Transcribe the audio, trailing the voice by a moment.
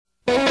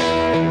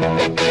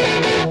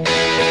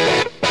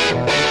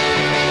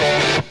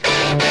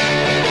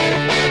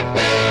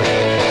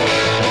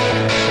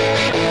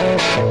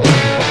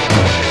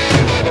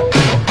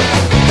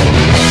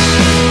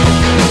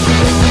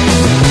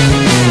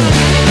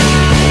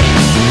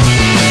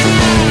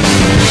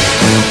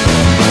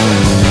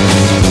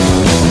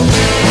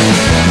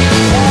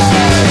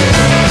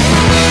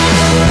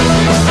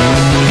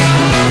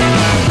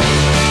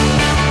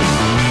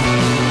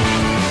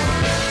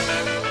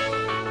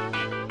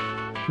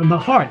From the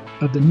heart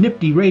of the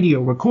Nifty Radio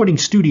recording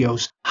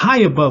studios, high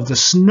above the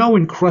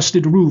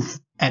snow-encrusted roof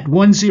at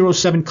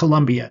 107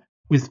 Columbia,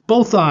 with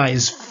both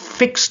eyes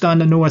fixed on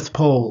the North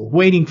Pole,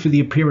 waiting for the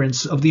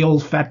appearance of the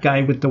old fat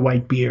guy with the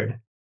white beard.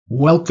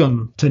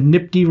 Welcome to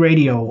Nifty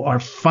Radio, our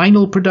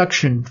final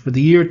production for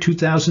the year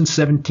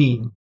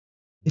 2017.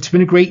 It's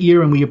been a great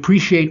year and we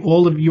appreciate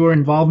all of your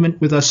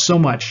involvement with us so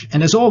much.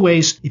 And as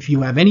always, if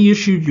you have any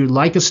issues you'd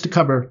like us to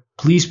cover,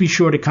 please be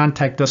sure to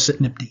contact us at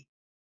Nifty.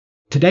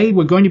 Today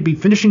we're going to be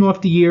finishing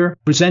off the year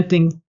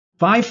presenting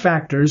 5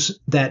 factors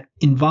that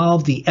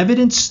involve the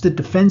evidence the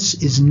defense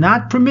is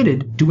not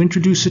permitted to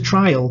introduce at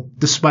trial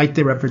despite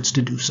their efforts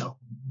to do so.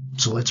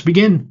 So let's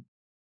begin.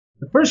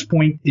 The first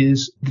point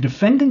is the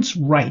defendant's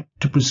right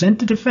to present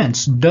the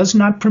defense does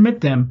not permit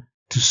them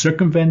to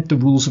circumvent the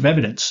rules of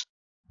evidence.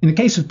 In the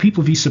case of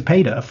People v.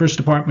 Cepeda, a First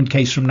Department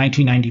case from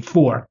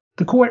 1994,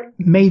 the court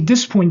made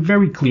this point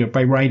very clear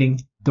by writing,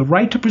 "The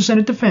right to present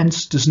a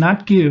defense does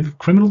not give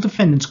criminal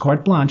defendants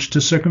carte blanche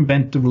to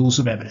circumvent the rules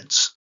of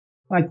evidence."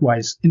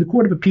 Likewise, in the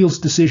Court of Appeals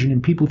decision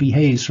in People v.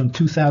 Hayes from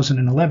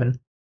 2011,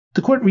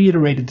 the court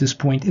reiterated this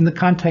point in the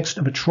context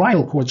of a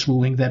trial court's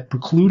ruling that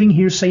precluding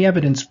hearsay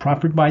evidence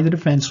proffered by the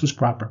defense was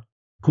proper.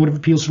 The Court of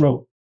Appeals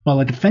wrote,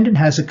 "While a defendant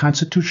has a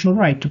constitutional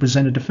right to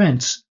present a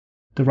defense,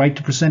 the right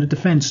to present a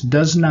defense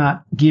does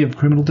not give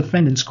criminal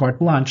defendants carte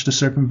blanche to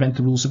circumvent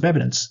the rules of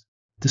evidence."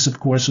 This,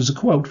 of course, was a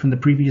quote from the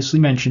previously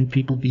mentioned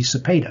People v.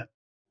 Cepeda.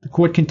 The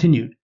court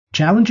continued,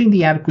 "Challenging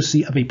the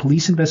adequacy of a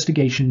police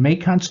investigation may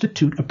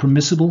constitute a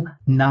permissible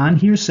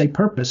non-hearsay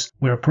purpose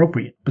where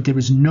appropriate, but there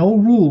is no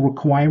rule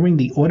requiring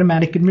the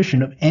automatic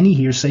admission of any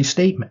hearsay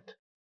statement."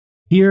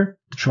 Here,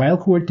 the trial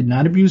court did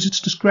not abuse its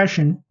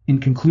discretion in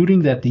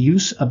concluding that the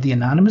use of the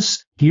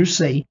anonymous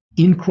hearsay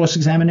in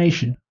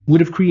cross-examination would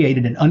have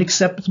created an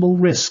unacceptable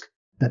risk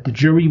that the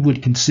jury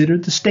would consider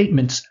the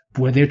statements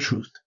for their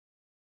truth.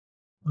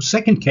 The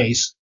second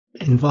case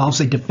involves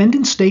a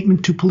defendant's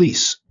statement to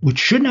police, which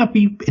should not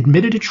be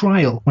admitted at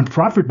trial when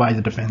proffered by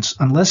the defense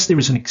unless there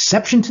is an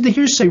exception to the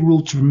hearsay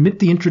rule to permit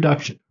the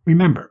introduction.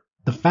 Remember,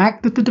 the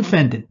fact that the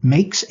defendant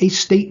makes a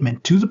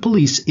statement to the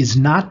police is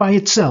not by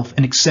itself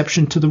an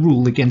exception to the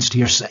rule against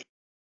hearsay.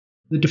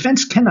 The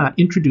defense cannot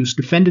introduce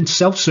defendant's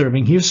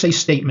self-serving hearsay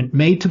statement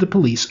made to the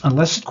police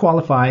unless it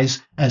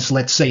qualifies as,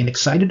 let's say, an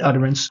excited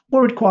utterance,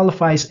 or it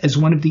qualifies as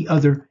one of the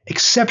other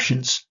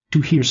exceptions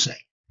to hearsay.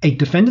 A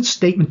defendant's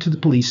statement to the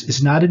police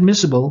is not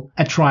admissible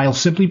at trial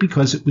simply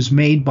because it was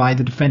made by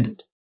the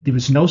defendant. There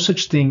is no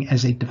such thing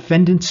as a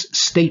defendant's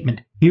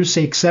statement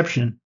hearsay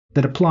exception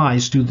that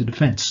applies to the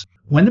defense.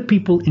 When the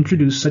people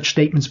introduce such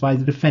statements by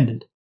the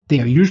defendant, they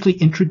are usually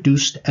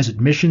introduced as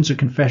admissions or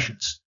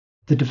confessions.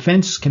 The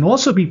defense can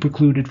also be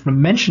precluded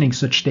from mentioning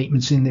such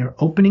statements in their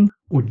opening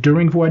or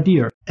during voir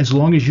dire, as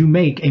long as you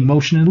make a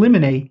motion in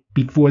limine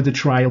before the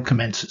trial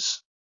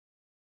commences.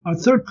 Our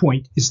third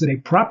point is that a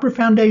proper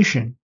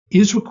foundation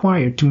is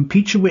required to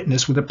impeach a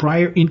witness with a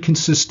prior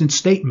inconsistent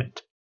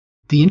statement.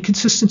 The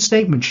inconsistent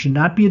statement should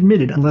not be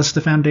admitted unless the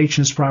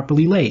foundation is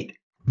properly laid.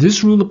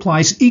 This rule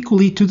applies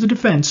equally to the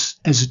defense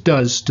as it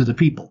does to the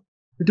people.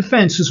 The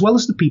defense, as well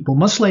as the people,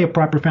 must lay a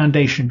proper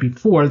foundation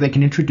before they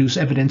can introduce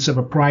evidence of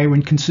a prior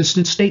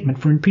inconsistent statement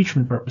for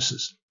impeachment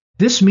purposes.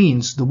 This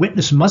means the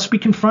witness must be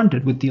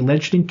confronted with the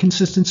alleged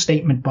inconsistent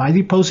statement by the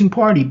opposing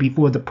party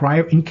before the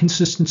prior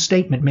inconsistent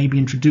statement may be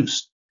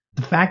introduced.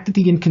 The fact that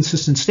the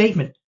inconsistent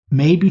statement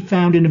may be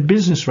found in a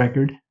business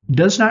record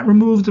does not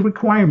remove the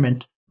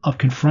requirement of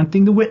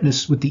confronting the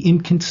witness with the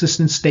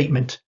inconsistent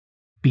statement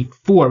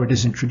before it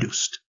is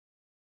introduced.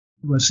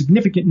 There are a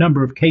significant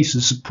number of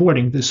cases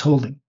supporting this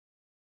holding.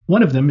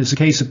 One of them is the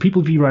case of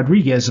People v.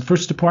 Rodriguez, a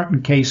First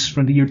Department case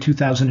from the year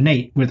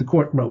 2008, where the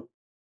court wrote,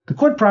 "The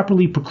court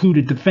properly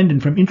precluded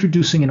defendant from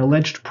introducing an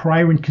alleged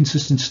prior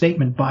inconsistent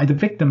statement by the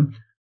victim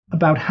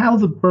about how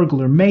the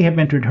burglar may have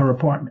entered her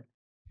apartment,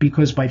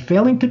 because by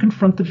failing to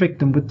confront the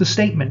victim with the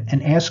statement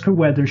and ask her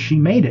whether she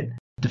made it,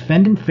 the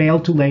defendant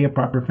failed to lay a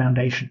proper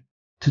foundation.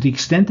 To the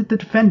extent that the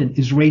defendant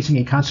is raising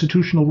a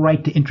constitutional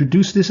right to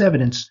introduce this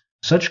evidence,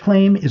 such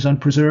claim is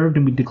unpreserved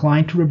and we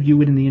decline to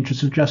review it in the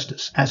interest of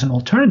justice. As an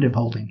alternative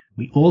holding,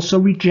 we also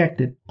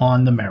reject it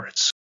on the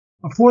merits."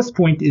 Our fourth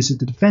point is that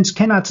the defense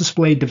cannot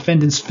display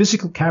defendant's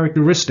physical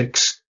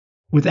characteristics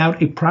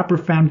without a proper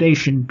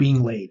foundation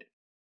being laid.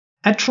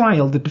 At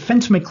trial, the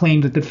defense may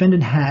claim that the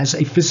defendant has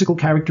a physical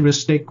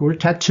characteristic or a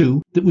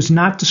tattoo that was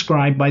not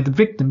described by the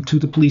victim to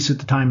the police at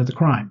the time of the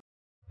crime.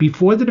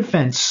 Before the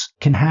defense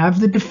can have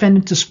the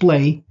defendant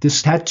display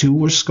this tattoo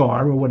or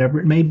scar or whatever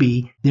it may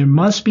be, there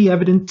must be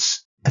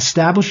evidence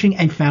establishing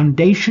a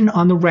foundation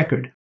on the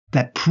record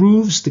that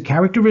proves the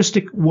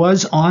characteristic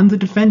was on the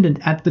defendant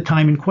at the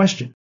time in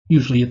question,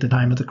 usually at the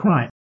time of the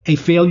crime. A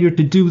failure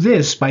to do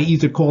this by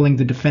either calling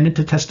the defendant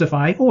to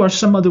testify or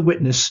some other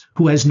witness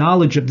who has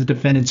knowledge of the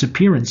defendant's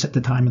appearance at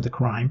the time of the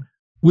crime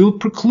will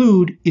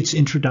preclude its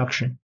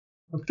introduction.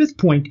 Our fifth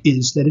point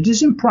is that it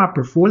is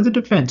improper for the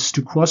defense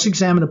to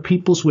cross-examine a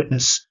people's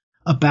witness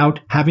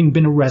about having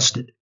been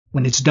arrested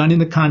when it's done in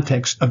the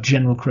context of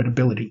general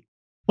credibility.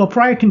 While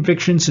prior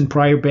convictions and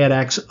prior bad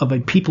acts of a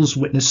people's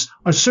witness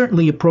are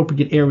certainly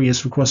appropriate areas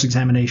for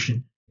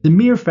cross-examination, the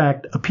mere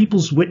fact a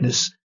people's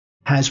witness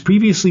has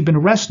previously been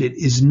arrested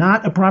is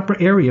not a proper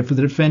area for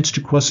the defense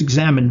to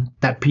cross-examine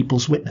that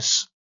people's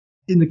witness.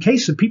 In the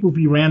case of People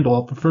v.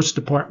 Randolph, a First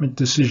Department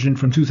decision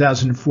from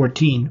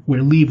 2014,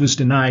 where leave was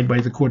denied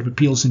by the Court of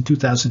Appeals in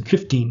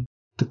 2015,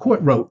 the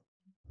court wrote,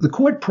 "The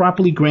court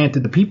properly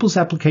granted the people's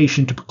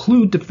application to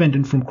preclude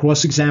defendant from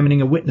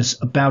cross-examining a witness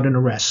about an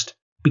arrest,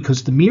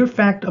 because the mere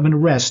fact of an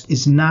arrest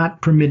is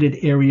not permitted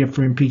area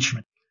for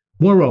impeachment.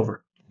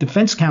 Moreover,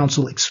 defense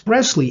counsel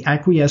expressly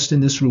acquiesced in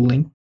this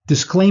ruling,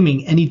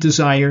 disclaiming any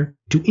desire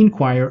to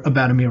inquire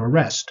about a mere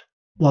arrest.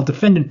 While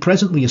defendant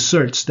presently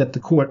asserts that the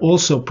court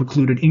also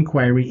precluded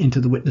inquiry into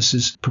the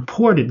witness's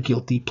purported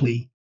guilty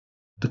plea,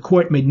 the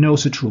court made no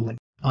such ruling.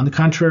 On the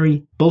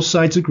contrary, both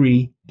sides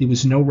agree there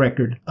was no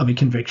record of a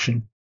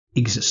conviction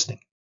existing."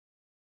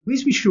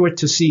 Please be sure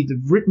to see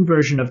the written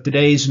version of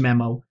today's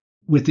memo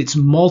with its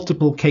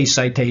multiple case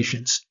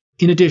citations.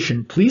 In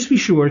addition, please be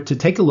sure to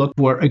take a look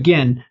for,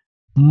 again,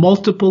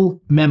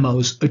 multiple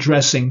memos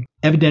addressing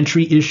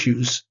evidentiary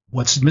issues,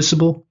 what's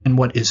admissible and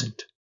what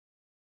isn't.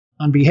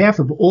 On behalf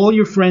of all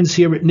your friends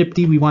here at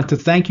NPTY, we want to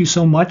thank you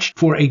so much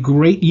for a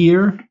great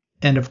year.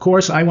 And of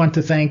course, I want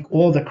to thank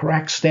all the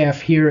crack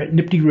staff here at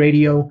NPTY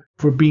Radio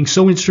for being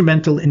so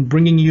instrumental in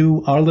bringing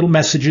you our little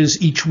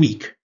messages each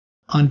week.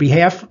 On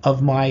behalf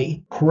of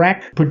my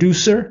crack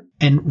producer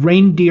and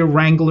reindeer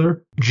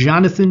wrangler,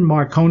 Jonathan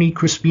Marconi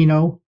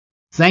Crispino,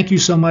 thank you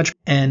so much,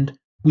 and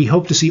we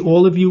hope to see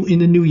all of you in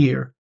the new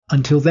year.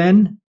 Until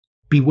then,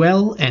 be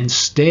well and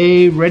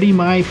stay ready,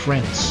 my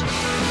friends.